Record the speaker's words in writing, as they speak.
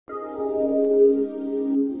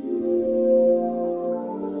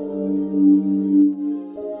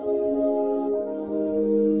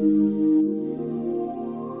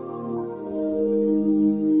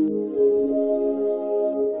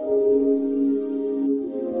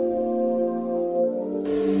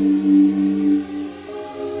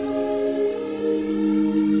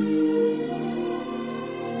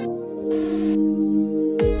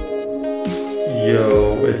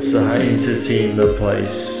it's time to team the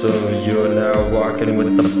place. So you're now rocking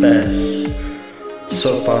with the best.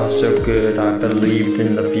 So far so good, I believed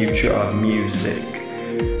in the future of music.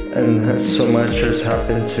 And so much has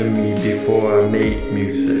happened to me before I made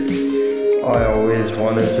music. I always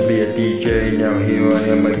wanted to be a DJ, now here I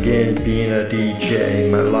am again being a DJ.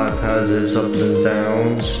 My life has its ups and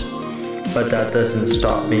downs, but that doesn't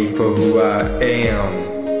stop me for who I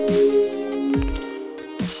am.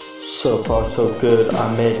 So far so good,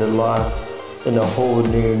 I made a life in a whole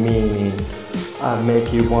new meaning. I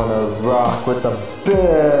make you wanna rock with the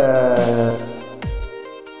best.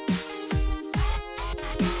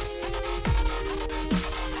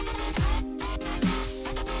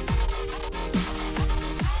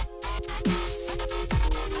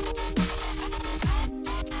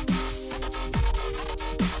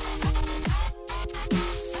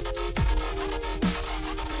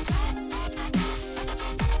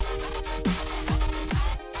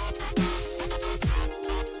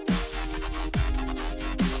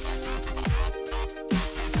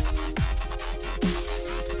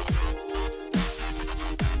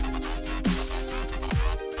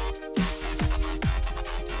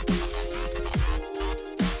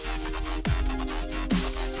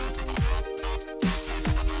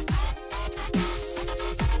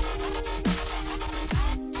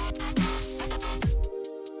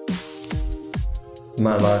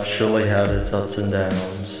 My life surely had its ups and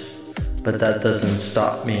downs, but that doesn't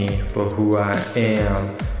stop me for who I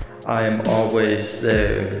am. I am always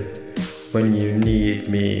there when you need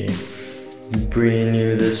me, bringing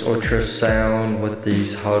you this ultrasound with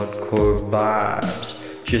these hardcore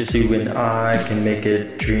vibes. Just you and I can make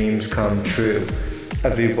it dreams come true.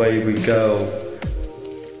 Everywhere we go,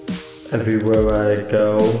 everywhere I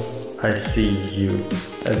go, I see you.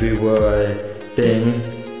 Everywhere I've been,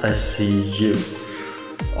 I see you.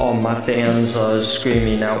 All my fans are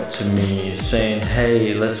screaming out to me, saying,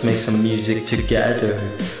 hey, let's make some music together.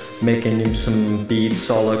 Making some beats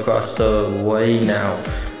all across the way now.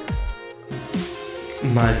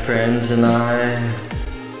 My friends and I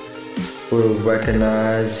will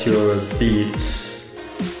recognize your beats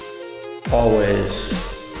always.